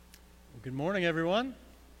Good morning, everyone.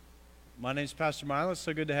 My name is Pastor Milo. It's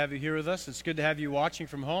so good to have you here with us. It's good to have you watching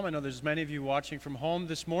from home. I know there's many of you watching from home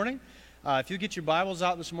this morning. If you get your Bibles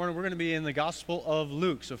out this morning, we're going to be in the Gospel of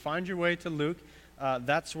Luke. So find your way to Luke.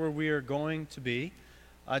 That's where we are going to be.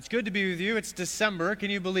 It's good to be with you. It's December.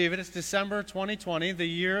 Can you believe it? It's December 2020, the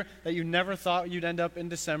year that you never thought you'd end up in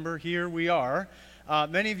December. Here we are.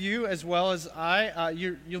 Many of you, as well as I,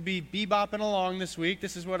 you'll be bebopping along this week.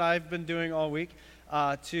 This is what I've been doing all week.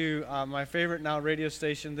 To my favorite now radio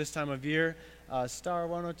station this time of year, Star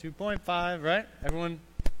 102.5, right? Everyone?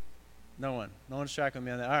 No one's tracking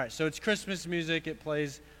me on that. All right, so it's Christmas music. It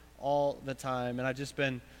plays all the time, and I've just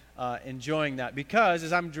been enjoying that because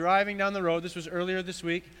as I'm driving down the road, this was earlier this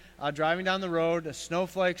week, driving down the road, the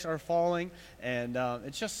snowflakes are falling, and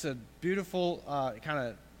it's just a beautiful kind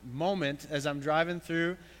of moment as I'm driving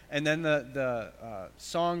through. And then the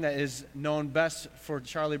song that is known best for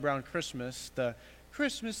Charlie Brown Christmas, the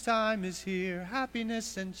Christmas time is here,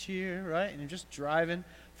 happiness and cheer, right? And you're just driving,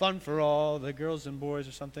 fun for all the girls and boys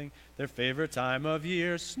or something, their favorite time of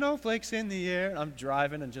year, snowflakes in the air. I'm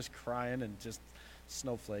driving and just crying and just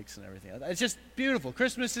snowflakes and everything. It's just beautiful.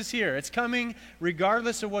 Christmas is here. It's coming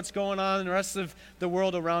regardless of what's going on in the rest of the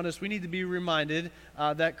world around us. We need to be reminded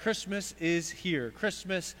that Christmas is here.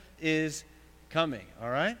 Christmas is coming, all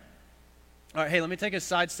right? All right, hey, let me take a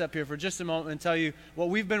sidestep here for just a moment and tell you what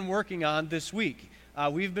we've been working on this week.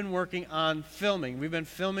 We've been working on filming. We've been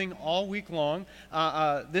filming all week long.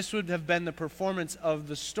 This would have been the performance of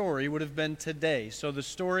the story, would have been today. So the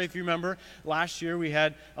story, if you remember, last year we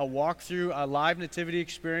had a walkthrough, a live nativity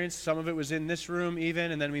experience. Some of it was in this room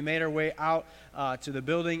even, and then we made our way out to the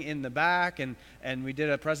building in the back, and we did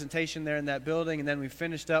a presentation there in that building, and then we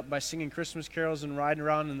finished up by singing Christmas carols and riding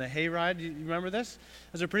around in the hayride. You remember this?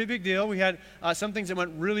 It was a pretty big deal. We had some things that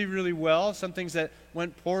went really, really well, some things that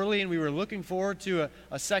went poorly, and we were looking forward to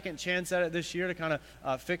a second chance at it this year to kind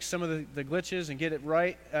of fix some of the glitches and get it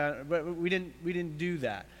right, but we didn't do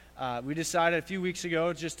that. We decided a few weeks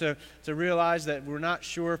ago just to realize that we're not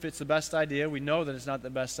sure if it's the best idea. We know that it's not the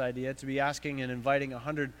best idea to be asking and inviting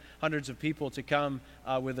hundreds of people to come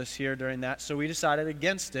with us here during that. So we decided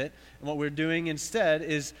against it. And what we're doing instead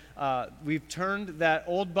is we've turned that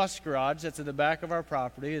old bus garage that's at the back of our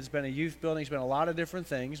property. It's been a youth building. It's been a lot of different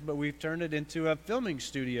things, but we've turned it into a filming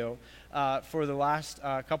studio for the last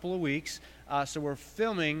couple of weeks. So we're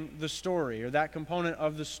filming the story, or that component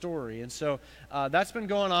of the story. And so that's been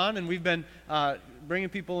going on, and we've been bringing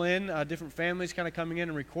people in, different families kind of coming in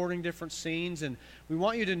and recording different scenes. And we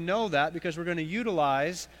want you to know that because we're going to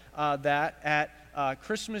utilize that at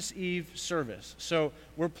Christmas Eve service. So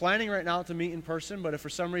we're planning right now to meet in person, but if for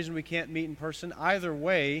some reason we can't meet in person, either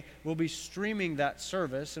way, we'll be streaming that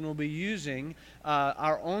service, and we'll be using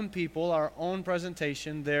our own people, our own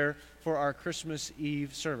presentation there for our Christmas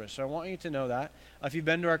Eve service. So I want you to know that. If you've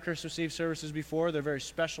been to our Christmas Eve services before, they're a very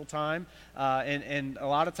special time, and a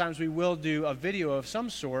lot of times we will do a video of some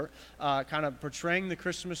sort, kind of portraying the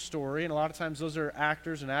Christmas story, and a lot of times those are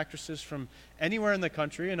actors and actresses from anywhere in the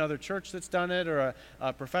country, another church that's done it, or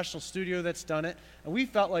a professional studio that's done it. And we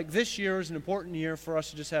felt like this year is an important year for us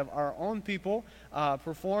to just have our own people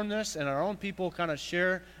perform this, and our own people kind of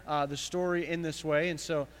share the story in this way. And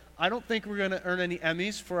so I don't think we're going to earn any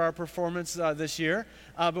Emmys for our performance this year,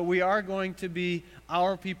 but we are going to be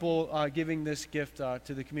our people giving this gift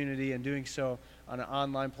to the community and doing so on an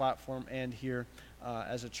online platform and here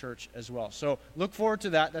as a church as well. So look forward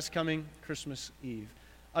to that. That's coming Christmas Eve.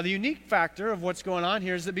 The unique factor of what's going on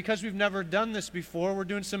here is that because we've never done this before, we're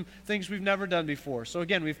doing some things we've never done before. So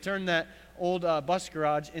again, we've turned that old bus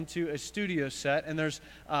garage into a studio set, and there's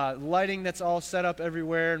lighting that's all set up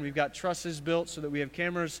everywhere, and we've got trusses built so that we have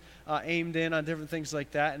cameras aimed in on different things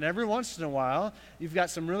like that. And every once in a while, you've got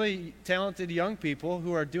some really talented young people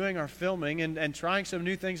who are doing our filming and trying some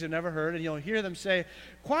new things they've never heard, and you'll hear them say,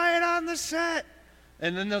 "Quiet on the set!"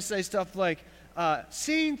 And then they'll say stuff like,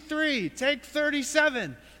 "Scene 3, take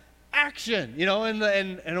 37, action,"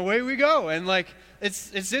 and away we go. And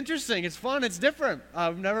it's interesting, it's fun, it's different.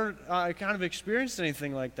 I've never kind of experienced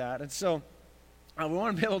anything like that. And so we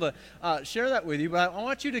want to be able to share that with you, but I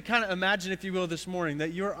want you to kind of imagine, if you will, this morning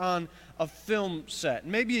that you're on a film set.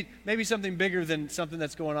 Maybe something bigger than something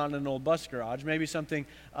that's going on in an old bus garage. Maybe something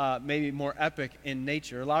maybe more epic in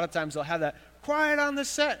nature. A lot of times they'll have that quiet on the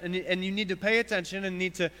set, and you need to pay attention and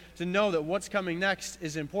need to know that what's coming next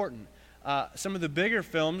is important. Some of the bigger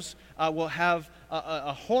films will have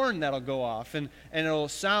a horn that'll go off, and it'll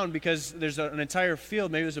sound because there's an entire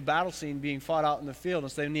field. Maybe there's a battle scene being fought out in the field,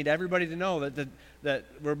 and so they need everybody to know that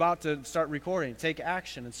we're about to start recording, take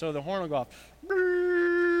action. And so the horn will go off.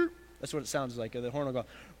 That's what it sounds like. The horn will go.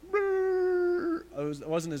 It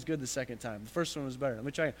wasn't as good the second time. The first one was better. Let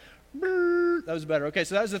me try again. That was better. Okay,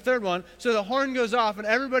 so that was the third one. So the horn goes off, and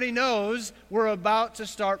everybody knows we're about to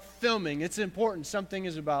start filming. It's important. Something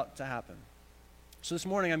is about to happen. So this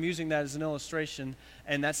morning I'm using that as an illustration,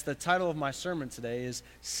 and that's the title of my sermon today is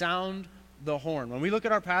Sound the Horn. When we look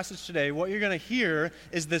at our passage today, what you're going to hear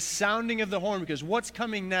is the sounding of the horn, because what's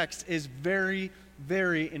coming next is very,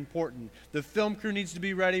 very important. The film crew needs to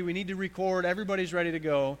be ready. We need to record. Everybody's ready to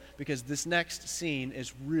go, because this next scene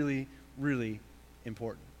is really, really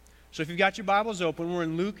important. So if you've got your Bibles open, we're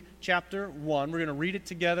in Luke chapter 1. We're going to read it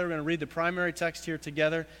together. We're going to read the primary text here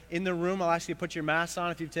together. In the room, I'll ask you to put your masks on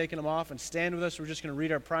if you've taken them off and stand with us. We're just going to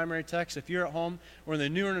read our primary text. If you're at home, we're in the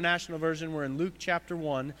New International Version. We're in Luke chapter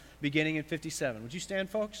 1, beginning in 57. Would you stand,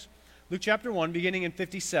 folks? Luke chapter 1, beginning in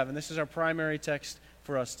 57. This is our primary text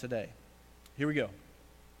for us today. Here we go.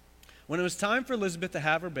 When it was time for Elizabeth to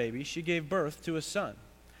have her baby, she gave birth to a son.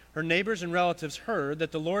 Her neighbors and relatives heard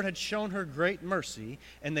that the Lord had shown her great mercy,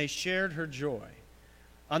 and they shared her joy.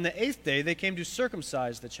 On the 8th day, they came to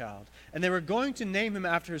circumcise the child, and they were going to name him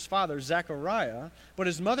after his father, Zechariah, but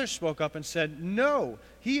his mother spoke up and said, "No,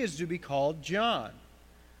 he is to be called John."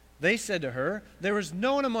 They said to her, "There is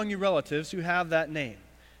no one among your relatives who have that name."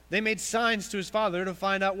 They made signs to his father to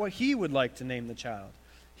find out what he would like to name the child.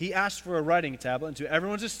 He asked for a writing tablet, and to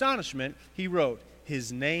everyone's astonishment, he wrote,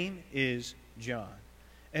 "His name is John."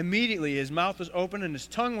 Immediately his mouth was opened and his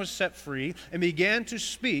tongue was set free, and began to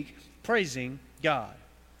speak, praising God.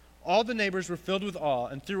 All the neighbors were filled with awe,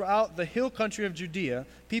 and throughout the hill country of Judea,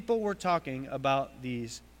 people were talking about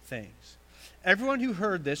these things. Everyone who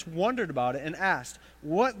heard this wondered about it and asked,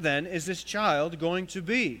 "What then is this child going to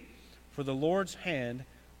be?" For the Lord's hand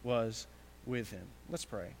was with him. Let's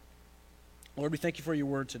pray. Lord, we thank you for your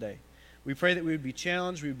word today. We pray that we would be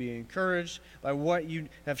challenged, we would be encouraged by what you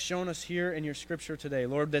have shown us here in your scripture today.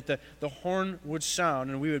 Lord, that the horn would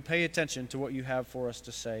sound and we would pay attention to what you have for us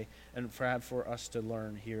to say and for us to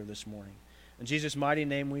learn here this morning. In Jesus' mighty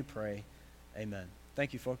name we pray, amen.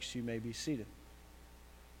 Thank you, folks. You may be seated.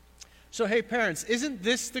 So, hey, parents, isn't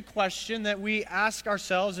this the question that we ask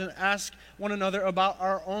ourselves and ask one another about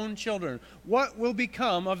our own children? What will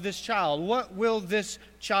become of this child? What will this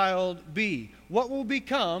child be? What will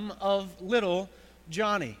become of little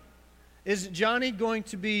Johnny? Is Johnny going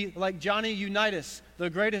to be like Johnny Unitas, the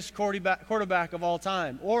greatest quarterback of all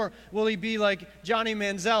time? Or will he be like Johnny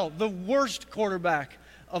Manziel, the worst quarterback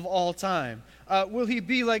of all time? Will he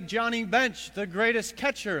be like Johnny Bench, the greatest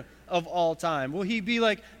catcher of all time? Will he be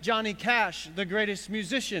like Johnny Cash, the greatest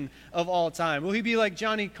musician of all time? Will he be like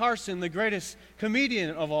Johnny Carson, the greatest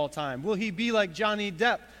comedian of all time? Will he be like Johnny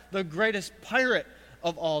Depp, the greatest pirate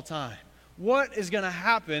of all time? What is going to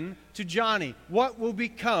happen to Johnny? What will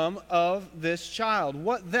become of this child?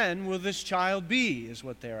 What then will this child be, is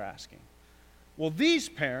what they're asking. Well, these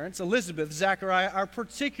parents, Elizabeth, Zechariah, are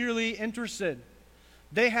particularly interested.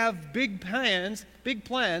 They have big plans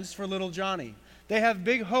for little Johnny. They have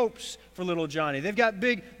big hopes for little Johnny. They've got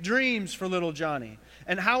big dreams for little Johnny.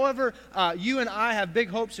 And however you and I have big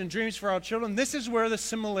hopes and dreams for our children, this is where the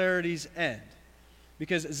similarities end.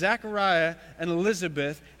 Because Zechariah and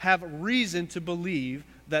Elizabeth have reason to believe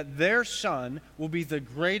that their son will be the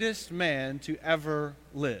greatest man to ever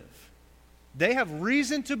live. They have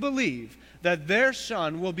reason to believe that their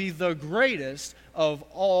son will be the greatest of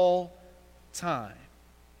all time.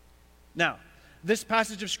 Now, this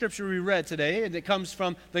passage of Scripture we read today, and it comes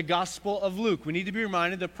from the Gospel of Luke. We need to be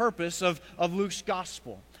reminded the purpose of Luke's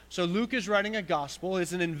Gospel. So Luke is writing a Gospel.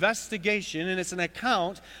 It's an investigation, and it's an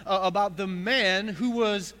account about the man who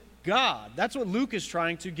was God. That's what Luke is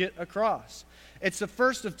trying to get across. It's the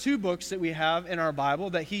first of two books that we have in our Bible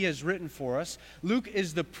that he has written for us. Luke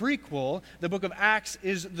is the prequel. The book of Acts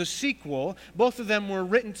is the sequel. Both of them were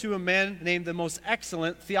written to a man named the most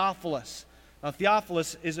excellent Theophilus. Now,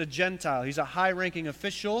 Theophilus is a Gentile. He's a high-ranking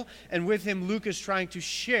official, and with him, Luke is trying to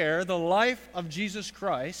share the life of Jesus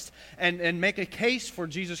Christ and make a case for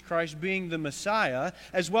Jesus Christ being the Messiah,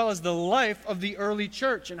 as well as the life of the early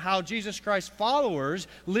church and how Jesus Christ's followers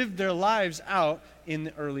lived their lives out in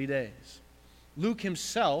the early days. Luke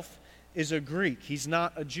himself is a Greek. He's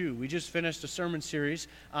not a Jew. We just finished a sermon series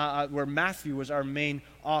where Matthew was our main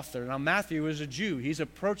author. Now, Matthew is a Jew. He's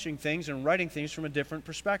approaching things and writing things from a different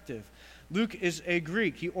perspective. Luke is a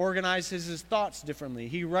Greek. He organizes his thoughts differently.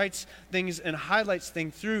 He writes things and highlights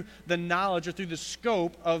things through the knowledge or through the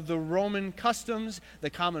scope of the Roman customs, the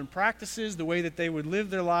common practices, the way that they would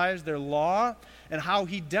live their lives, their law. and how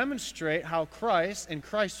he demonstrates how Christ and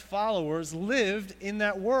Christ's followers lived in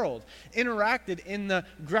that world, interacted in the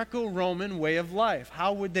Greco-Roman way of life.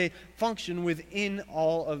 How would they function within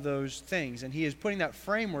all of those things? And he is putting that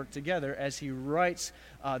framework together as he writes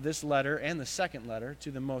this letter and the second letter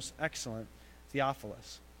to the most excellent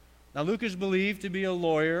Theophilus. Now, Luke is believed to be a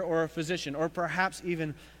lawyer or a physician, or perhaps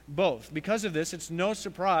even both. Because of this, it's no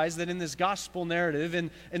surprise that in this gospel narrative,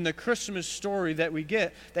 in the Christmas story that we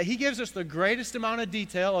get, that he gives us the greatest amount of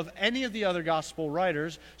detail of any of the other gospel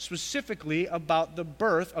writers, specifically about the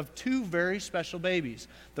birth of two very special babies,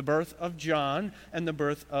 the birth of John and the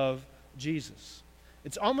birth of Jesus.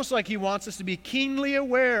 It's almost like he wants us to be keenly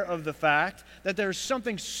aware of the fact that there's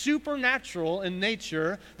something supernatural in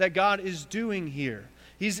nature that God is doing here.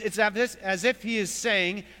 It's as if he is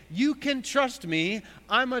saying, you can trust me,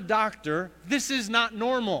 I'm a doctor, this is not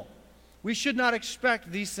normal. We should not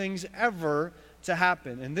expect these things ever to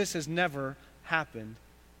happen, and this has never happened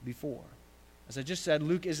before. As I just said,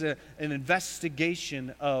 Luke is an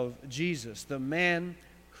investigation of Jesus, the man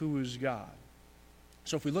who is God.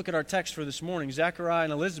 So if we look at our text for this morning, Zechariah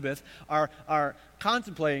and Elizabeth are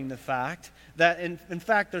contemplating the fact that, in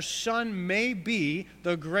fact, their son may be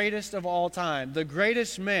the greatest of all time, the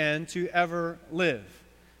greatest man to ever live.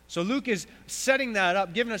 So Luke is setting that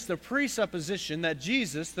up, giving us the presupposition that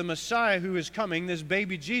Jesus, the Messiah who is coming, this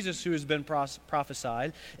baby Jesus who has been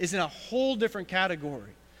prophesied, is in a whole different category.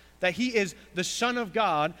 That he is the Son of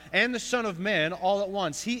God and the Son of Man all at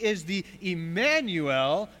once. He is the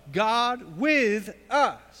Emmanuel, God with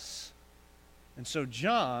us. And so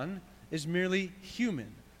John is merely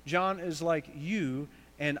human. John is like you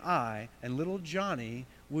and I, and little Johnny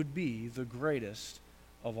would be the greatest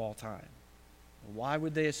of all time. Why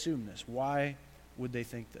would they assume this? Why would they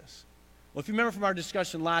think this? Well, if you remember from our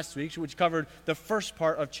discussion last week, which covered the first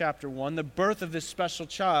part of chapter 1, the birth of this special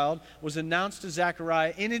child was announced to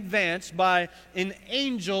Zechariah in advance by an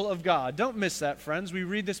angel of God. Don't miss that, friends. We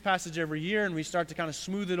read this passage every year, and we start to kind of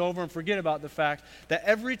smooth it over and forget about the fact that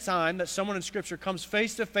every time that someone in Scripture comes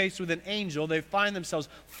face to face with an angel, they find themselves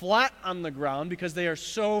flat on the ground because they are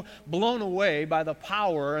so blown away by the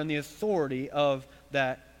power and the authority of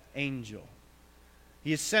that angel.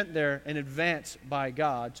 He is sent there in advance by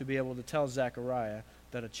God to be able to tell Zechariah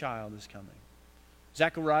that a child is coming.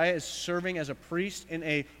 Zechariah is serving as a priest in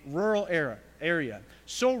a rural area.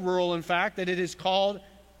 So rural, in fact, that it is called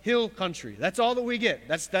hill country. That's all that we get.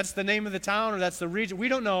 That's the name of the town, or that's the region. We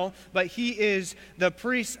don't know, but he is the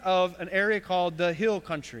priest of an area called the hill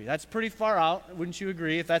country. That's pretty far out, wouldn't you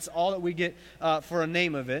agree, if that's all that we get for a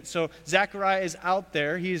name of it. So Zechariah is out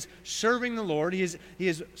there. He is serving the Lord. He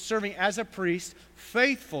is serving as a priest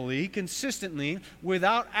faithfully, consistently,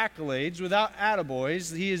 without accolades, without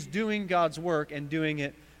attaboys. He is doing God's work and doing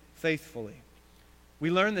it faithfully. We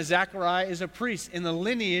learn that Zechariah is a priest in the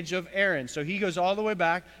lineage of Aaron. So he goes all the way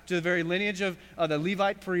back to the very lineage of the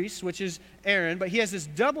Levite priests, which is Aaron. But he has this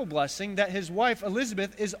double blessing that his wife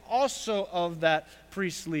Elizabeth is also of that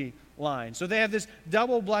priestly line. So they have this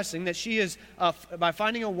double blessing that she is, by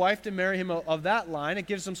finding a wife to marry him of that line, it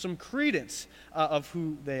gives them some credence of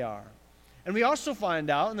who they are. And we also find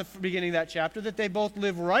out in the beginning of that chapter that they both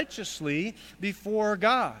live righteously before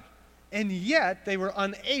God. And yet they were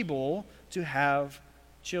unable to have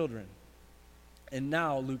children. And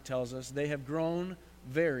now, Luke tells us, they have grown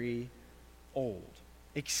very old,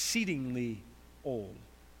 exceedingly old,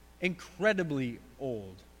 incredibly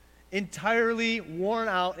old, entirely worn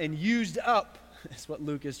out and used up, is what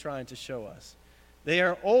Luke is trying to show us. They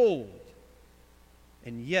are old,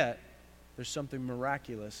 and yet there's something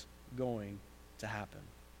miraculous going to happen.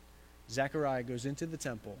 Zechariah goes into the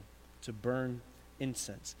temple to burn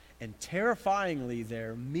incense, and terrifyingly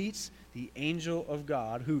there meets the angel of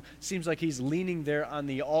God, who seems like he's leaning there on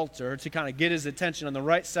the altar to kind of get his attention on the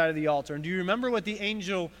right side of the altar. And do you remember what the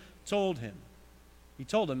angel told him? He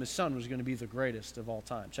told him his son was going to be the greatest of all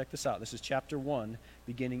time. Check this out. This is chapter 1,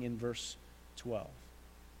 beginning in verse 12.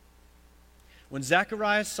 When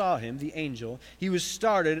Zechariah saw him, the angel, he was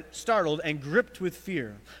startled and gripped with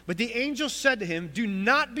fear. But the angel said to him, "Do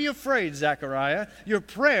not be afraid, Zechariah. Your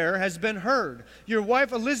prayer has been heard. Your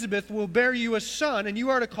wife Elizabeth will bear you a son, and you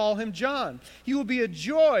are to call him John. He will be a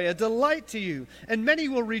joy, a delight to you, and many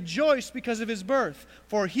will rejoice because of his birth.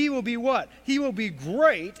 For he will be what? He will be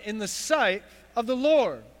great in the sight of the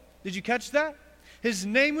Lord." Did you catch that? His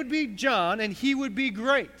name would be John, and he would be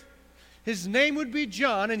great. His name would be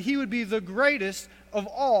John, and he would be the greatest of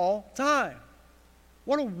all time.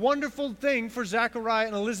 What a wonderful thing for Zechariah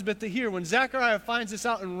and Elizabeth to hear when Zechariah finds this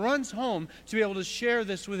out and runs home to be able to share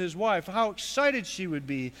this with his wife. How excited she would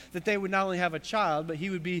be that they would not only have a child, but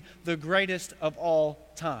he would be the greatest of all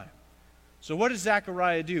time. So what does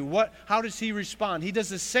Zechariah do? How does he respond? He does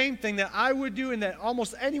the same thing that I would do and that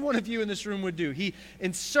almost any one of you in this room would do. He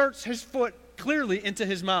inserts his foot clearly into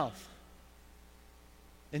his mouth.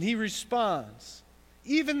 And he responds.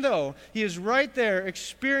 Even though he is right there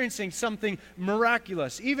experiencing something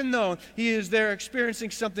miraculous, even though he is there experiencing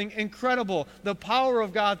something incredible, the power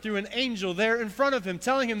of God through an angel there in front of him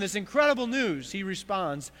telling him this incredible news, he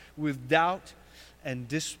responds with doubt and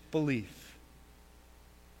disbelief.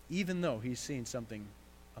 Even though he's seen something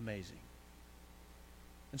amazing.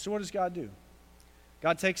 And so what does God do?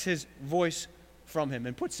 God takes his voice from him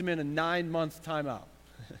and puts him in a 9-month timeout.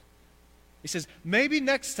 He says, maybe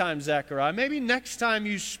next time, Zechariah, maybe next time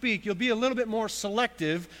you speak, you'll be a little bit more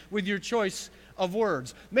selective with your choice of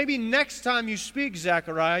words. Maybe next time you speak,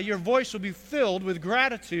 Zechariah, your voice will be filled with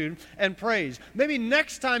gratitude and praise. Maybe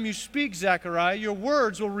next time you speak, Zechariah, your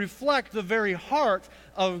words will reflect the very heart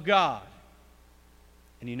of God.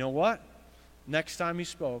 And you know what? Next time he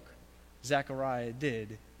spoke, Zechariah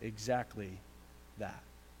did exactly that.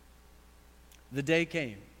 The day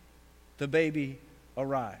came. The baby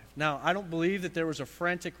arrived. Now, I don't believe that there was a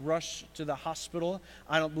frantic rush to the hospital.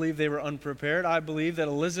 I don't believe they were unprepared. I believe that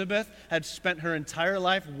Elizabeth had spent her entire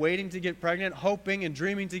life waiting to get pregnant, hoping and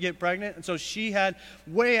dreaming to get pregnant. And so she had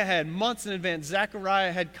way ahead, months in advance.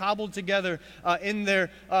 Zechariah had cobbled together in their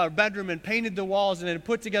bedroom and painted the walls and had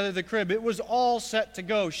put together the crib. It was all set to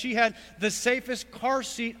go. She had the safest car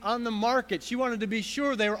seat on the market. She wanted to be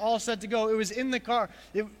sure they were all set to go. It was in the car.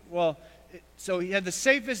 So he had the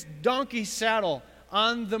safest donkey saddle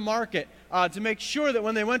on the market to make sure that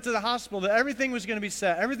when they went to the hospital that everything was going to be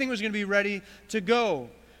set, everything was going to be ready to go.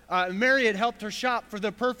 Mary had helped her shop for the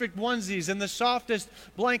perfect onesies and the softest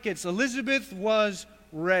blankets. Elizabeth was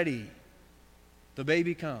ready. The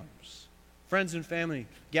baby comes. Friends and family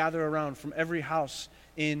gather around from every house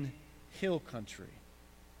in hill country.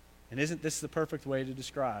 And isn't this the perfect way to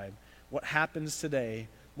describe what happens today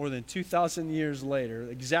more than 2,000 years later,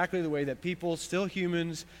 exactly the way that people, still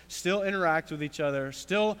humans, still interact with each other,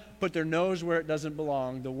 still put their nose where it doesn't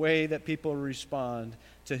belong, the way that people respond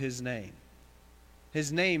to his name.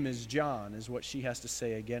 His name is John, is what she has to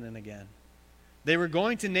say again and again. They were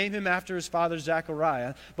going to name him after his father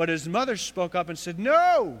Zechariah, but his mother spoke up and said,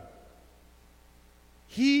 "No!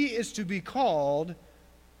 He is to be called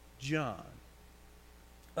John."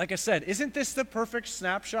 Like I said, isn't this the perfect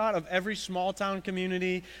snapshot of every small-town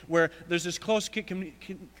community where there's this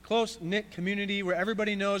close-knit community where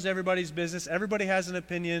everybody knows everybody's business, everybody has an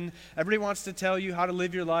opinion, everybody wants to tell you how to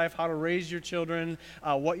live your life, how to raise your children,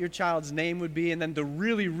 what your child's name would be, and then the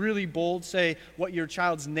really, really bold say what your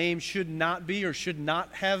child's name should not be or should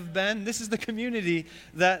not have been? This is the community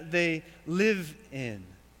that they live in.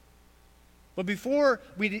 But before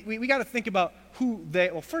we got to think about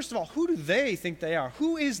first of all, who do they think they are?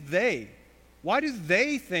 Who is they? Why do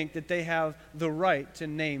they think that they have the right to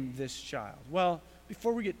name this child? Well,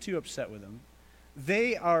 before we get too upset with them,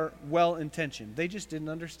 they are well-intentioned. They just didn't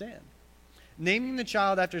understand. Naming the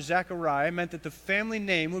child after Zechariah meant that the family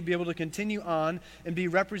name would be able to continue on and be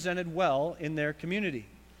represented well in their community.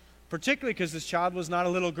 Particularly because this child was not a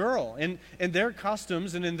little girl. In their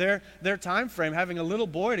customs and in their time frame, having a little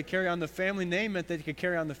boy to carry on the family name meant that they could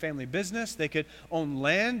carry on the family business, they could own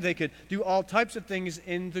land, they could do all types of things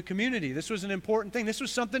in the community. This was an important thing. This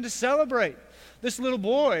was something to celebrate. This little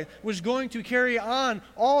boy was going to carry on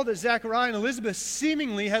all that Zechariah and Elizabeth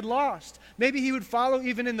seemingly had lost. Maybe he would follow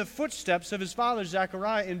even in the footsteps of his father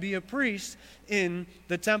Zechariah and be a priest in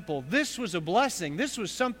the temple. This was a blessing. This was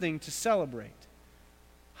something to celebrate.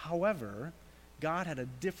 However, God had a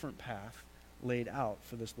different path laid out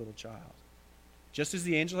for this little child. Just as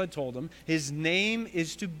the angel had told him, his name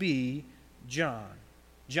is to be John.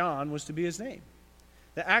 John was to be his name.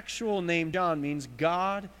 The actual name John means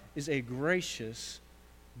God is a gracious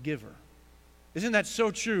giver. Isn't that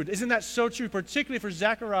so true? Isn't that so true, particularly for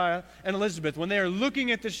Zechariah and Elizabeth, when they are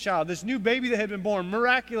looking at this child, this new baby that had been born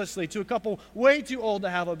miraculously to a couple way too old to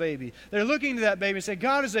have a baby. They're looking to that baby and say,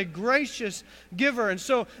 God is a gracious giver. And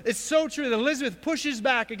so it's so true that Elizabeth pushes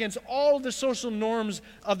back against all of the social norms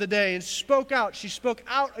of the day and spoke out. She spoke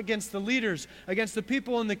out against the leaders, against the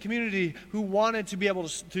people in the community who wanted to be able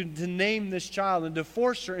to name this child and to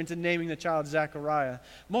force her into naming the child Zechariah.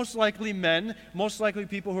 Most likely men, most likely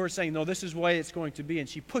people who are saying, no, this is the way it's going to be. And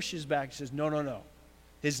she pushes back and says, no.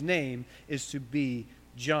 His name is to be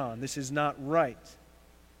John. This is not right.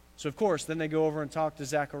 So, of course, then they go over and talk to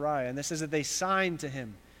Zechariah. And this says that they signed to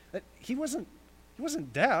him. That he wasn't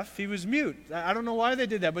deaf. He was mute. I don't know why they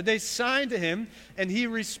did that. But they signed to him, and he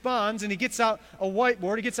responds, and he gets out a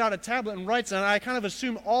whiteboard. He gets out a tablet and writes on it. I kind of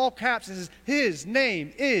assume all caps. It says, his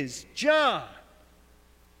name is John.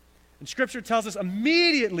 And Scripture tells us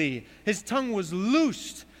immediately his tongue was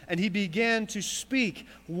loosed and he began to speak,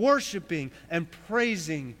 worshiping and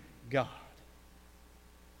praising God.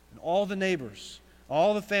 And all the neighbors,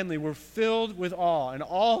 all the family were filled with awe, and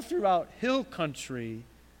all throughout hill country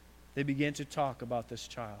they began to talk about this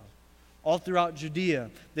child. All throughout Judea,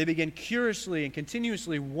 they began curiously and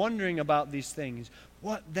continuously wondering about these things.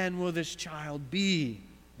 What then will this child be?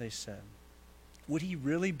 They said. Would he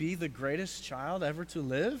really be the greatest child ever to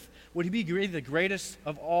live? Would he be the greatest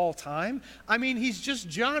of all time? I mean, he's just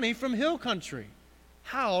Johnny from hill country.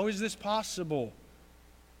 How is this possible?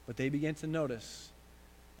 But they began to notice,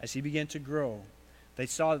 as he began to grow, they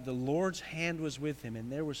saw that the Lord's hand was with him,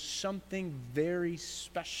 and there was something very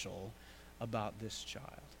special about this child.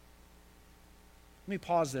 Let me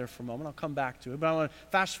pause there for a moment. I'll come back to it. But I want to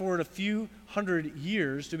fast forward a few hundred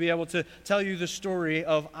years to be able to tell you the story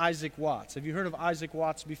of Isaac Watts. Have you heard of Isaac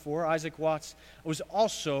Watts before? Isaac Watts was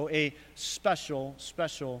also a special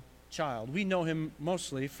child. We know him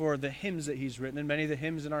mostly for the hymns that he's written, and many of the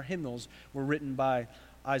hymns in our hymnals were written by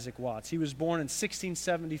Isaac Watts. He was born in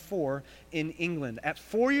 1674 in England. At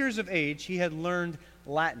 4 years of age, he had learned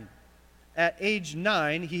Latin. At age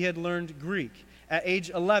 9, he had learned Greek. At age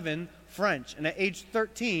 11, French. And at age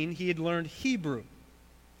 13, he had learned Hebrew.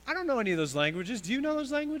 I don't know any of those languages. Do you know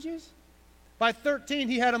those languages? By 13,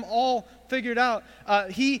 he had them all figured out.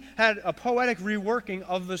 He had a poetic reworking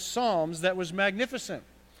of the Psalms that was magnificent.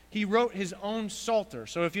 He wrote his own psalter.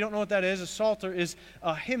 So if you don't know what that is, a psalter is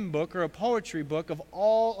a hymn book or a poetry book of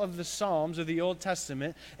all of the Psalms of the Old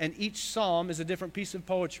Testament, and each psalm is a different piece of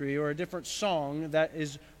poetry or a different song that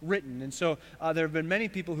is written. And so there have been many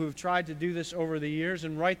people who have tried to do this over the years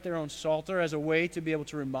and write their own psalter as a way to be able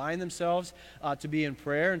to remind themselves to be in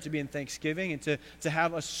prayer and to be in thanksgiving and to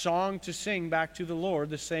have a song to sing back to the Lord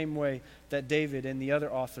the same way that David and the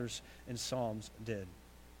other authors in Psalms did.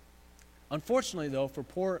 Unfortunately, though, for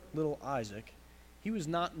poor little Isaac, he was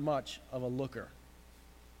not much of a looker.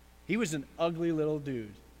 He was an ugly little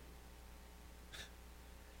dude.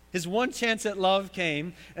 His one chance at love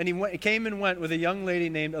came, and he came and went with a young lady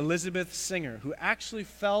named Elizabeth Singer, who actually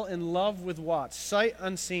fell in love with Watts, sight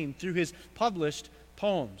unseen, through his published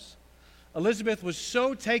poems. Elizabeth was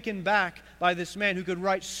so taken back by this man who could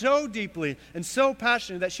write so deeply and so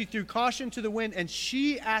passionately that she threw caution to the wind, and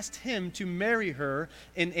she asked him to marry her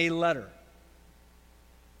in a letter.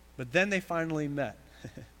 But then they finally met,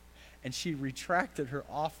 and she retracted her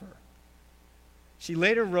offer. She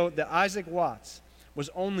later wrote that Isaac Watts was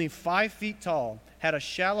only 5 feet tall, had a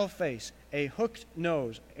shallow face, a hooked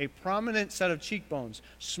nose, a prominent set of cheekbones,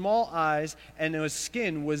 small eyes, and his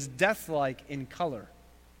skin was death-like in color.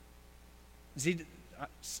 See,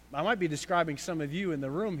 I might be describing some of you in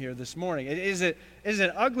the room here this morning. It is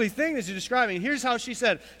an ugly thing that you're describing. Here's how she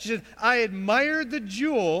said. She said, I admired the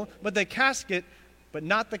jewel, but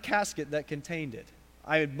not the casket that contained it.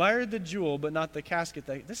 I admired the jewel, but not the casket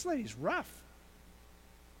that... This lady's rough.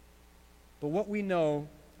 But what we know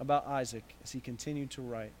about Isaac as he continued to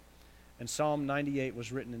write, and Psalm 98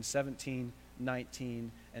 was written in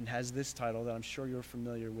 1719 and has this title that I'm sure you're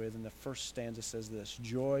familiar with, and the first stanza says this: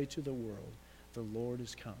 Joy to the world, the Lord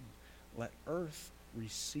is come. Let earth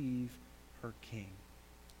receive her King.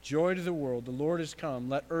 Joy to the world, the Lord is come.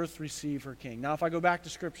 Let earth receive her King. Now, if I go back to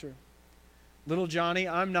Scripture, little Johnny,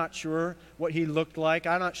 I'm not sure what he looked like.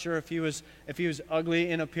 I'm not sure if he was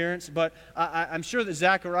ugly in appearance, but I'm sure that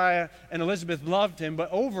Zechariah and Elizabeth loved him.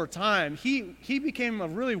 But over time, he became a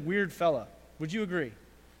really weird fella. Would you agree?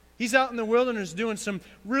 He's out in the wilderness doing some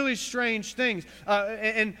really strange things.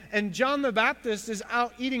 And John the Baptist is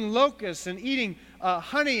out eating locusts and eating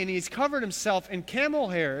honey, and he's covered himself in camel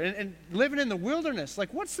hair and living in the wilderness.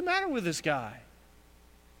 Like, what's the matter with this guy?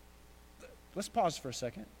 Let's pause for a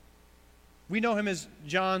second. We know him as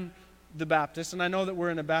John the Baptist, and I know that we're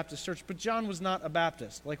in a Baptist church, but John was not a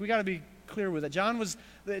Baptist. Like, we got to be clear with that.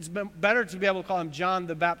 It's better to be able to call him John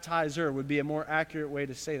the Baptizer would be a more accurate way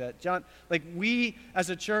to say that. John, like, we as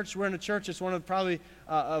a church, we're in a church that's one of probably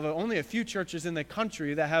of only a few churches in the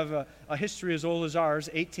country that have a history as old as ours.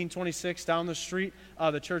 1826, down the street,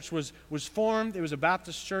 the church was formed. It was a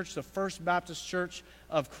Baptist church, the first Baptist church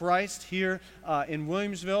of Christ here in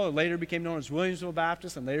Williamsville. It later became known as Williamsville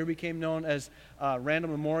Baptist, and later became known as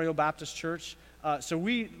Randall Memorial Baptist Church. So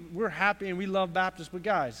we're happy and we love Baptists, but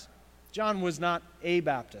guys, John was not a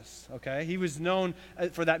Baptist, okay? He was known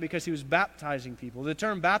for that because he was baptizing people. The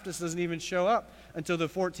term Baptist doesn't even show up until the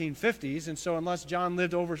 1450s, and so unless John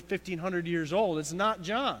lived over 1,500 years old, it's not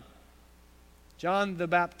John. John the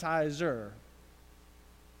Baptizer.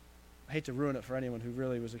 I hate to ruin it for anyone who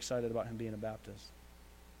really was excited about him being a Baptist.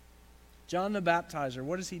 John the Baptizer,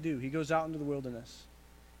 what does he do? He goes out into the wilderness.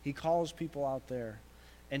 He calls people out there.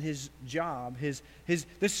 And his job,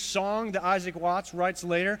 this song that Isaac Watts writes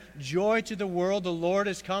later, "Joy to the world, the Lord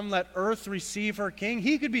has come, let earth receive her King."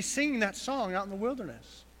 He could be singing that song out in the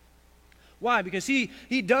wilderness. Why? Because he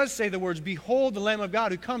does say the words, "Behold the Lamb of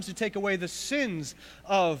God who comes to take away the sins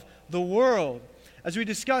of the world." As we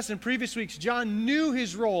discussed in previous weeks, John knew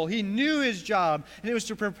his role, he knew his job, and it was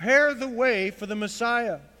to prepare the way for the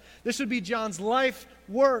Messiah. This would be John's life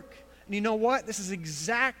work. And you know what? This is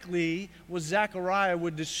exactly what Zechariah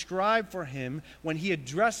would describe for him when he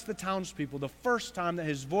addressed the townspeople. The first time that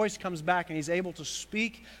his voice comes back and he's able to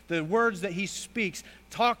speak, the words that he speaks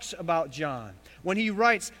talks about John. When he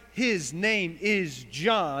writes, "His name is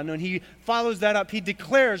John," when he follows that up, he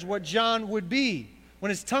declares what John would be. When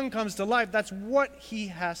his tongue comes to life, that's what he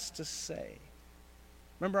has to say.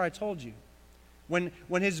 Remember I told you, when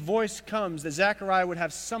his voice comes, that Zechariah would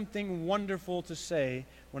have something wonderful to say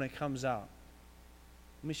when it comes out.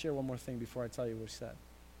 Let me share one more thing before I tell you what he said.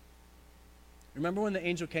 Remember when the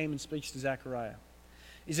angel came and speaks to Zechariah?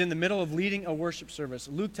 He's in the middle of leading a worship service.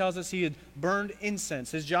 Luke tells us he had burned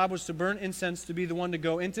incense. His job was to burn incense, to be the one to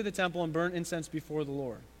go into the temple and burn incense before the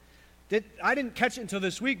Lord. I didn't catch it until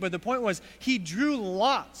this week, but the point was he drew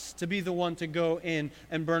lots to be the one to go in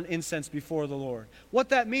and burn incense before the Lord. What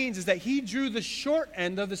that means is that he drew the short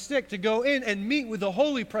end of the stick to go in and meet with the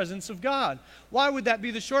holy presence of God. Why would that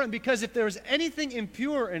be the short end? Because if there was anything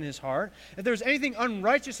impure in his heart, if there was anything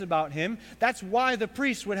unrighteous about him, that's why the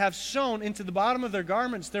priests would have sewn into the bottom of their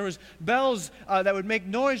garments. There was bells that would make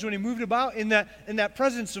noise when he moved about in that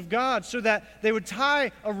presence of God, so that they would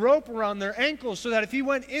tie a rope around their ankles so that if he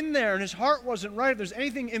went in there and his heart wasn't right, if there's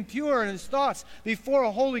anything impure in his thoughts before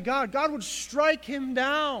a holy God, God would strike him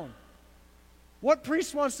down. What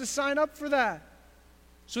priest wants to sign up for that?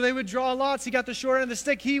 So they would draw lots. He got the short end of the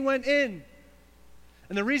stick. He went in.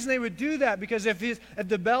 And the reason they would do that, because if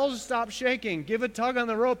the bells stop shaking, give a tug on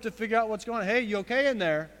the rope to figure out what's going on. Hey, you okay in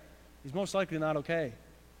there? He's most likely not okay. And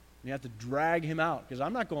you have to drag him out, because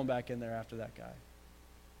I'm not going back in there after that guy.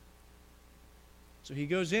 So he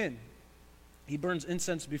goes in. He burns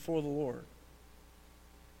incense before the Lord.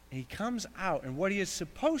 And he comes out, and what he is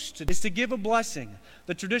supposed to do is to give a blessing.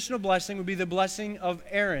 The traditional blessing would be the blessing of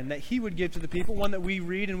Aaron that he would give to the people, one that we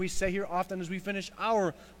read and we say here often as we finish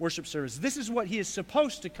our worship service. This is what he is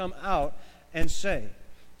supposed to come out and say.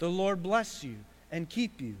 "The Lord bless you and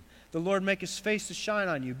keep you. The Lord make his face to shine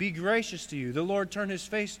on you, be gracious to you. The Lord turn his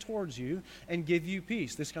face towards you and give you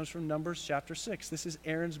peace." This comes from Numbers chapter 6. This is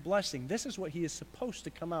Aaron's blessing. This is what he is supposed to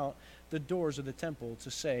come out the doors of the temple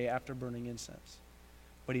to say after burning incense.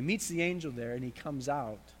 But he meets the angel there and he comes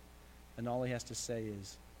out, and all he has to say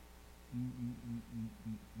is,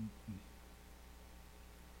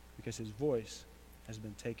 because his voice has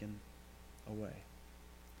been taken away.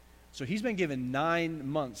 So he's been given 9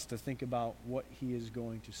 months to think about what he is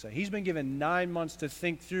going to say. He's been given 9 months to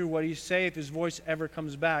think through what he say if his voice ever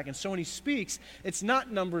comes back. And so when he speaks, it's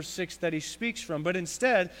not Numbers 6 that he speaks from, but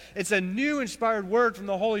instead it's a new inspired word from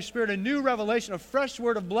the Holy Spirit, a new revelation, a fresh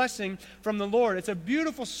word of blessing from the Lord. It's a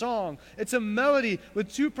beautiful song. It's a melody with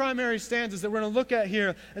 2 primary stanzas that we're going to look at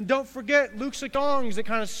here. And don't forget Luke's songs that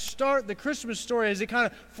kind of start the Christmas story as it kind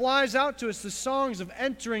of flies out to us, the songs of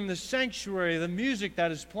entering the sanctuary, the music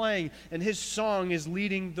that is playing, and his song is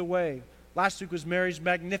leading the way. Last week was Mary's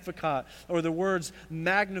Magnificat, or the words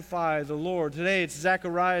magnify the Lord. Today it's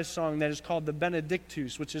Zechariah's song that is called the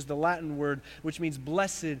Benedictus, which is the Latin word which means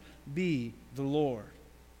blessed be the Lord.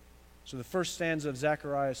 So the first stanza of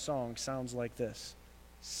Zechariah's song sounds like this: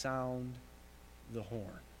 sound the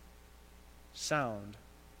horn. Sound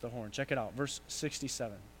the horn. Check it out, verse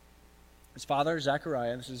 67. His father,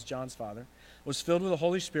 Zechariah, this is John's father, was filled with the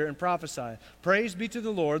Holy Spirit and prophesied. Praise be to the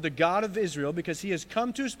Lord, the God of Israel, because he has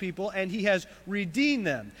come to his people and he has redeemed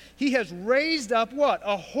them. He has raised up what?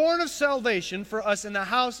 A horn of salvation for us in the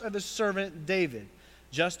house of his servant David,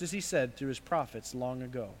 just as he said through his prophets long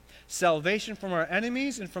ago. Salvation from our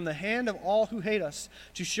enemies and from the hand of all who hate us,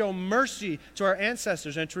 to show mercy to our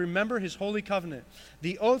ancestors and to remember his holy covenant,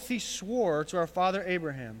 the oath he swore to our father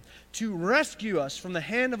Abraham, to rescue us from the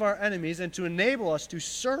hand of our enemies and to enable us to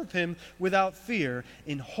serve him without fear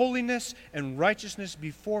in holiness and righteousness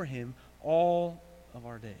before him all of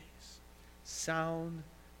our days. Sound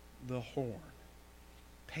the horn.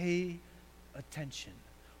 Pay attention.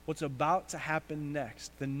 What's about to happen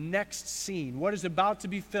next, the next scene, what is about to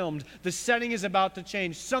be filmed, the setting is about to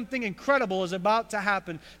change. Something incredible is about to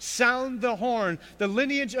happen. Sound the horn. The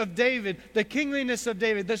lineage of David, the kingliness of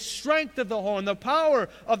David, the strength of the horn, the power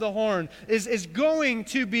of the horn is going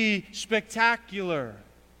to be spectacular.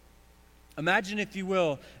 Imagine, if you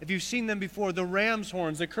will, if you've seen them before, the ram's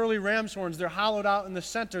horns, the curly ram's horns, they're hollowed out in the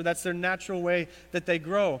center. That's their natural way that they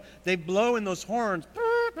grow. They blow in those horns.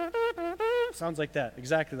 Sounds like that,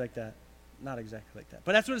 exactly like that. Not exactly like that,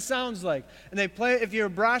 but that's what it sounds like. And they play it. If you're a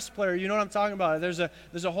brass player, you know what I'm talking about. There's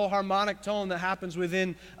a whole harmonic tone that happens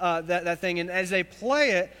within that thing. And as they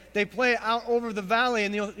play it out over the valley,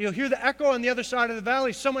 and you'll hear the echo on the other side of the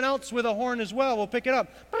valley. Someone else with a horn as well will pick it up.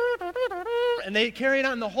 And they carry it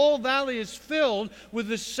out, and the whole valley is filled with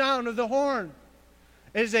the sound of the horn.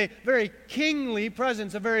 It is a very kingly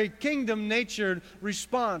presence, a very kingdom-natured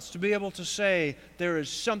response to be able to say there is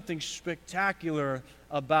something spectacular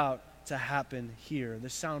about to happen here. The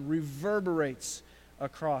sound reverberates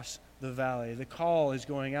across the valley. The call is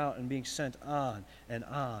going out and being sent on and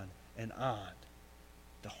on and on.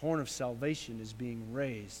 The horn of salvation is being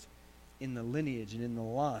raised in the lineage and in the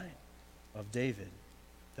line of David.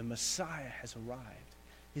 The Messiah has arrived.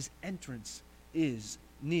 His entrance is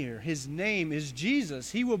near. His name is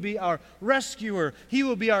Jesus. He will be our rescuer. He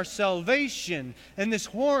will be our salvation. And this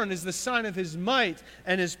horn is the sign of his might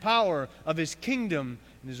and his power, of his kingdom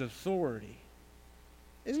and his authority.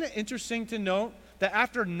 Isn't it interesting to note that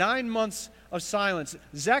after 9 months of silence,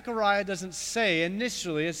 Zechariah doesn't say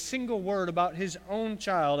initially a single word about his own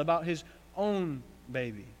child, about his own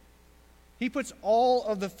baby. He puts all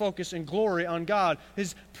of the focus and glory on God,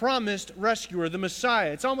 his promised rescuer, the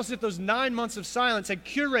Messiah. It's almost as if those 9 months of silence had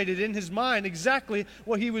curated in his mind exactly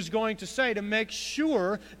what he was going to say to make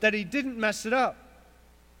sure that he didn't mess it up.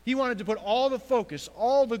 He wanted to put all the focus,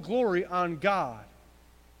 all the glory on God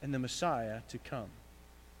and the Messiah to come.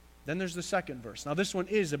 Then there's the second verse. Now this one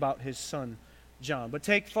is about his son John, but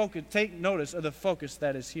take notice of the focus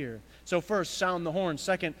that is here. So first, sound the horn.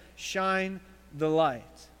 Second, shine the light.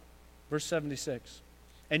 Verse 76.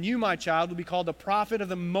 And you, my child, will be called the prophet of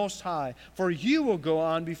the Most High, for you will go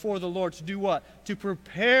on before the Lord to do what? To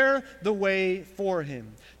prepare the way for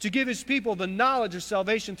him, to give his people the knowledge of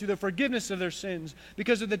salvation through the forgiveness of their sins,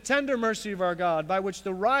 because of the tender mercy of our God, by which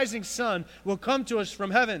the rising sun will come to us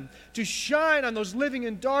from heaven, to shine on those living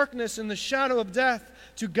in darkness and the shadow of death,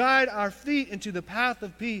 to guide our feet into the path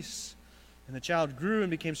of peace. And the child grew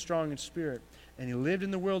and became strong in spirit, and he lived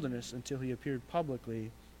in the wilderness until he appeared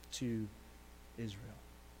publicly to Israel.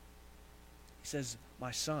 He says,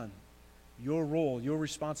 my son, your role, your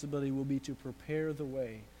responsibility will be to prepare the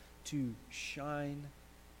way, to shine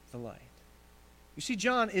the light. You see,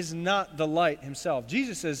 John is not the light himself.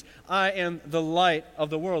 Jesus says, I am the light of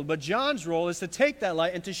the world. But John's role is to take that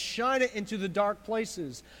light and to shine it into the dark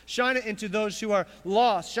places. Shine it into those who are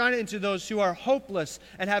lost. Shine it into those who are hopeless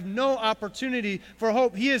and have no opportunity for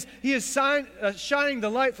hope. He is shining the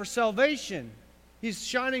light for salvation. He's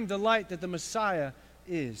shining the light that the Messiah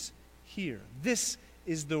is here. This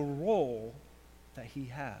is the role that he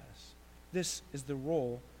has. This is the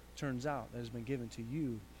role, turns out, that has been given to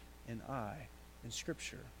you and I in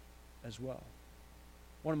Scripture as well.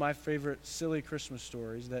 One of my favorite silly Christmas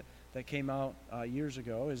stories that came out years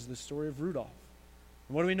ago is the story of Rudolph.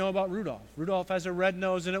 And what do we know about Rudolph? Rudolph has a red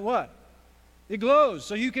nose and it what? It glows.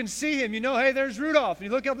 So you can see him. You know, hey, there's Rudolph. And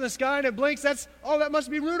you look up in the sky and it blinks. That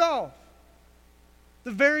must be Rudolph. The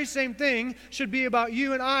very same thing should be about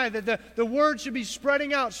you and I, that the word should be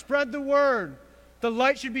spreading out. Spread the word. The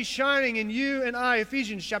light should be shining in you and I.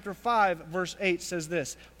 Ephesians chapter 5, verse 8 says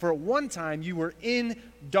this, for at one time you were in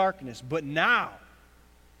darkness, but now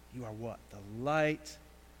you are what? The light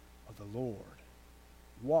of the Lord.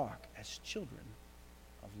 Walk as children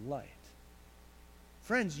of light.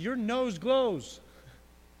 Friends, your nose glows.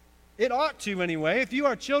 It ought to anyway. If you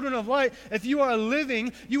are children of light, if you are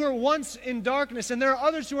living, you were once in darkness, and there are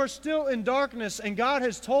others who are still in darkness, and God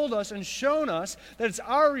has told us and shown us that it's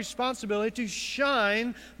our responsibility to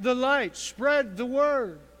shine the light, spread the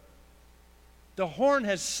word. The horn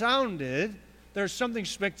has sounded. There's something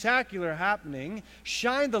spectacular happening.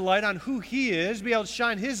 Shine the light on who he is, be able to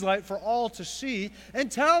shine his light for all to see,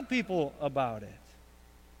 and tell people about it.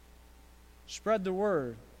 Spread the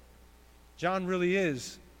word. John really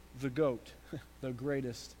is the GOAT, the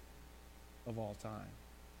greatest of all time.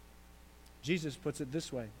 Jesus puts it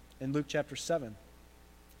this way in Luke chapter 7.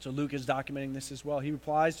 So Luke is documenting this as well. He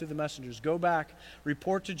replies to the messengers, go back,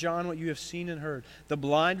 report to John what you have seen and heard. The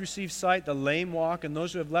blind receive sight, the lame walk, and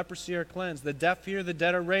those who have leprosy are cleansed. The deaf hear, the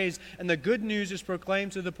dead are raised, and the good news is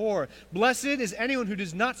proclaimed to the poor. Blessed is anyone who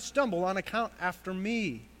does not stumble on account after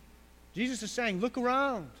me. Jesus is saying, look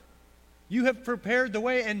around. You have prepared the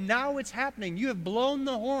way, and now it's happening. You have blown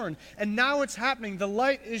the horn, and now it's happening. The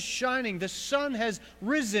light is shining. The sun has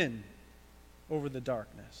risen over the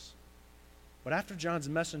darkness. But after John's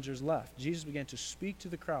messengers left, Jesus began to speak to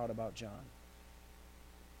the crowd about John.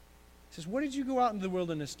 He says, what did you go out into the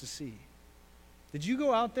wilderness to see? Did you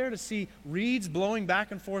go out there to see reeds blowing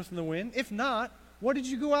back and forth in the wind? If not, what did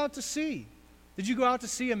you go out to see? Did you go out to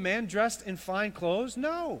see a man dressed in fine clothes?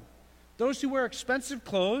 No. Those who wear expensive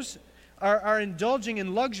clothes are indulging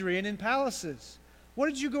in luxury and in palaces. What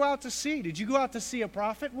did you go out to see? Did you go out to see a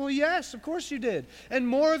prophet? Well, yes, of course you did. And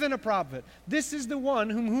more than a prophet. This is the one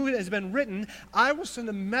who has been written, I will send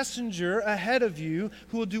a messenger ahead of you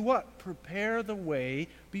who will do what? Prepare the way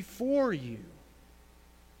before you.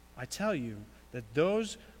 I tell you that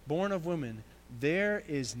those born of women, there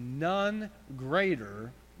is none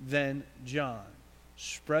greater than John.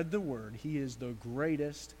 Spread the word. He is the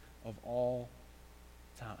greatest of all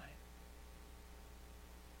time.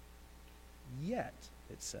 Yet,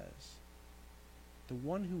 it says, the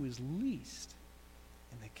one who is least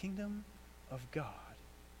in the kingdom of God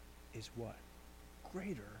is what?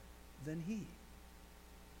 Greater than he.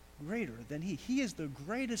 Greater than he. He is the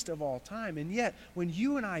greatest of all time. And yet, when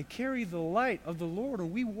you and I carry the light of the Lord,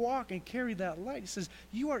 and we walk and carry that light, he says,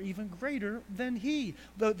 you are even greater than he.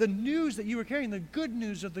 The news that you are carrying, the good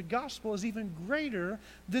news of the gospel, is even greater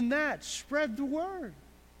than that. Spread the word.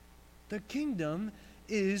 The kingdom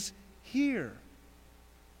is here.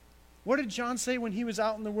 What did John say when he was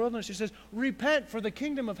out in the wilderness? He says, repent, for the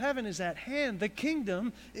kingdom of heaven is at hand. The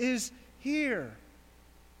kingdom is here.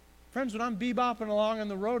 Friends, when I'm bebopping along on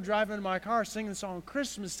the road, driving in my car, singing the song,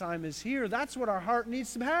 Christmas time is here, that's what our heart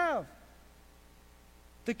needs to have.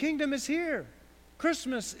 The kingdom is here.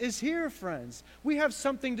 Christmas is here, friends. We have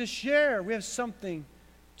something to share. We have something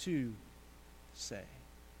to say.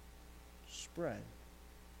 Spread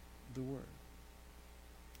the word.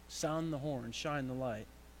 Sound the horn, shine the light,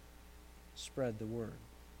 spread the word.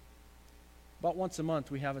 About once a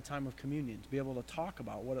month, we have a time of communion to be able to talk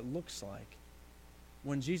about what it looks like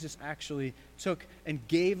when Jesus actually took and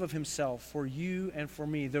gave of himself for you and for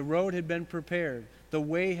me. The road had been prepared. The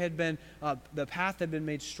way had been, the path had been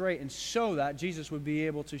made straight, and so that Jesus would be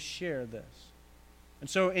able to share this. And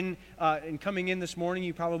so in coming in this morning,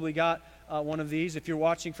 you probably got one of these. If you're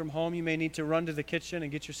watching from home, you may need to run to the kitchen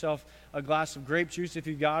and get yourself a glass of grape juice if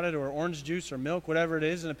you've got it, or orange juice or milk, whatever it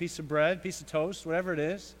is, and a piece of bread, piece of toast, whatever it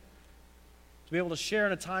is, to be able to share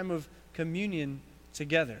in a time of communion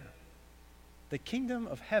together. The kingdom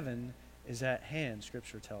of heaven is at hand,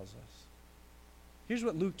 Scripture tells us. Here's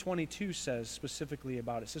what Luke 22 says specifically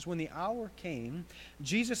about it. It says, when the hour came,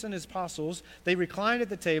 Jesus and his apostles, they reclined at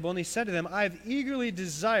the table, and he said to them, I have eagerly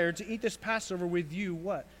desired to eat this Passover with you,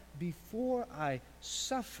 what? Before I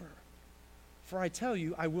suffer. For I tell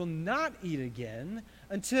you, I will not eat again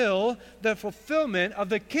until the fulfillment of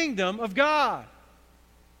the kingdom of God.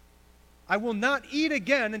 I will not eat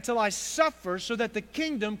again until I suffer so that the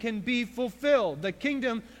kingdom can be fulfilled. The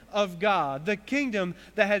kingdom of God, the kingdom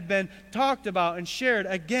that had been talked about and shared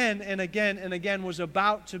again and again and again, was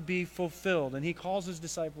about to be fulfilled. And he calls his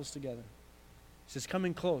disciples together. He says, come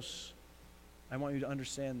in close. I want you to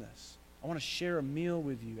understand this. I want to share a meal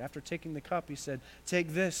with you. After taking the cup, he said,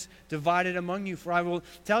 take this, divide it among you, for I will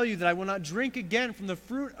tell you that I will not drink again from the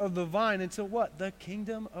fruit of the vine until what? The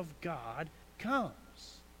kingdom of God comes.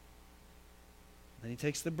 Then he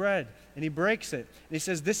takes the bread and he breaks it. And he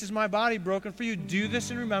says, this is my body broken for you. Do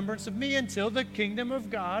this in remembrance of me until the kingdom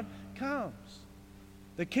of God comes.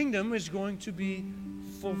 The kingdom is going to be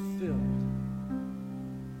fulfilled.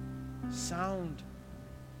 Sound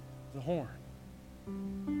the horn.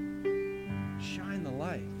 Shine the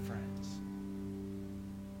light, friends.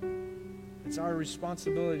 It's our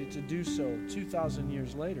responsibility to do so 2,000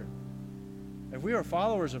 years later. If we are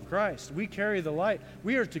followers of Christ, we carry the light.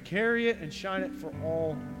 We are to carry it and shine it for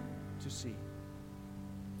all to see.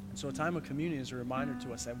 And so a time of communion is a reminder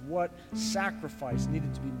to us that what sacrifice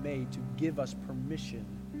needed to be made to give us permission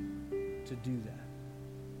to do that.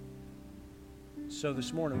 So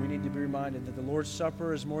this morning we need to be reminded that the Lord's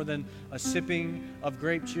Supper is more than a sipping of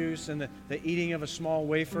grape juice and the eating of a small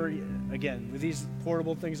wafer. Again, with these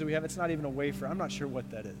portable things that we have, it's not even a wafer. I'm not sure what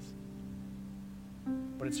that is.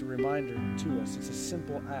 But it's a reminder to us. It's a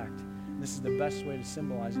simple act. And this is the best way to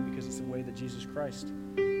symbolize it because it's the way that Jesus Christ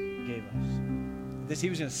gave us. He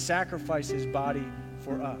was going to sacrifice his body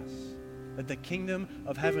for us. That the kingdom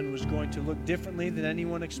of heaven was going to look differently than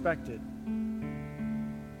anyone expected.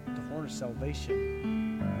 The horn of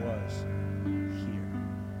salvation was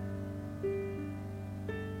here.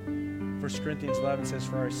 1 Corinthians 11 says,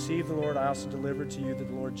 for I received the Lord, I also delivered to you that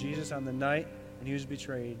the Lord Jesus on the night when he was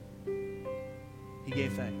betrayed, he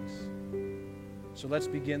gave thanks. So let's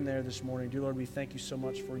begin there this morning. Dear Lord, we thank you so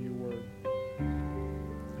much for your word.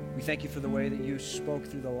 We thank you for the way that you spoke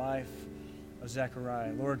through the life of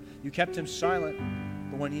Zechariah. Lord, you kept him silent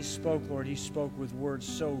But when he spoke, Lord, he spoke with words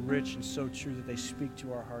so rich and so true that they speak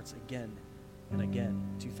to our hearts again and again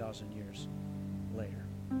 2,000 years later.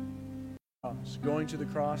 Going to the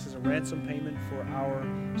cross as a ransom payment for our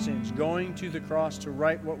sins. Going to the cross to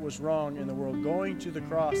right what was wrong in the world. Going to the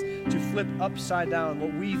cross to flip upside down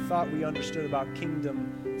what we thought we understood about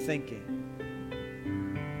kingdom thinking.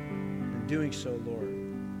 In doing so, Lord,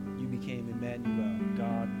 you became Emmanuel,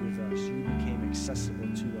 God with us. You became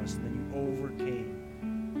accessible to us. And then you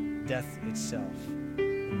overcame death itself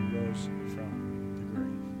and rose from the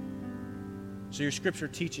grave. So your scripture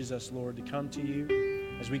teaches us, Lord, to come to you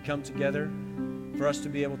as we come together, for us to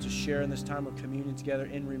be able to share in this time of communion together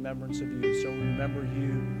in remembrance of you. So we remember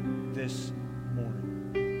you this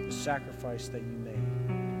morning, the sacrifice that you made,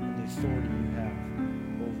 and the authority you have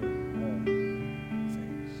over all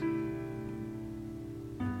things.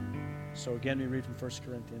 So again, we read from 1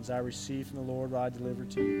 Corinthians, I received from the Lord what I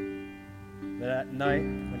delivered to you, that at night,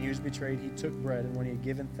 when he was betrayed, he took bread, and when he had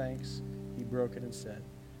given thanks, he broke it and said,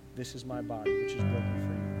 this is my body, which is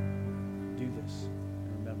broken for you. Do this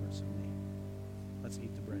in remembrance of me. Let's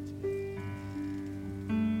eat the bread together.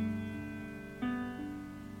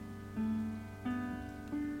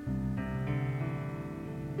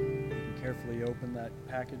 You can carefully open that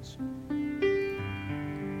package.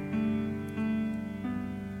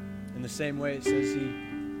 In the same way, it says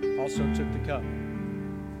he also took the cup.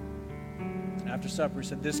 After supper, he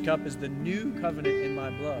said, this cup is the new covenant in my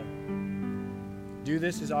blood. Do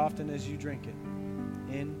this as often as you drink it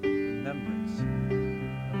in remembrance of me.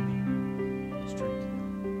 Let's drink together.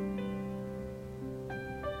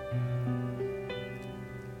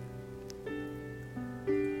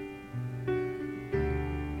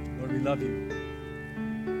 Lord, we love you.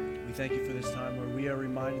 We thank you for this time where we are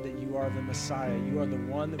reminded that you are the Messiah. You are the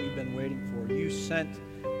one that we've been waiting for. You sent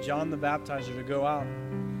John the Baptizer to go out,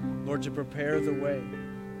 Lord, to prepare the way.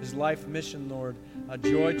 His life mission, Lord, a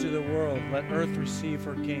joy to the world. Let earth receive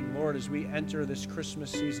her King. Lord, as we enter this Christmas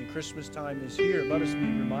season, Christmas time is here. Let us be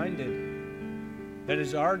reminded that it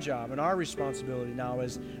is our job and our responsibility now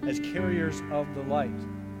as carriers of the light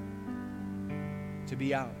to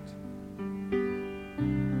be out,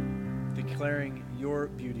 declaring your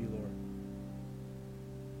beauty, Lord.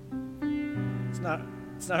 It's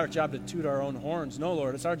not our job to toot our own horns. No,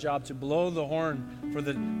 Lord, it's our job to blow the horn for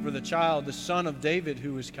the child, the son of David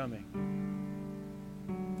who is coming.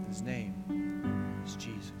 His name is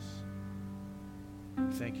Jesus.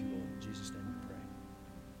 Thank you, Lord, in Jesus' name.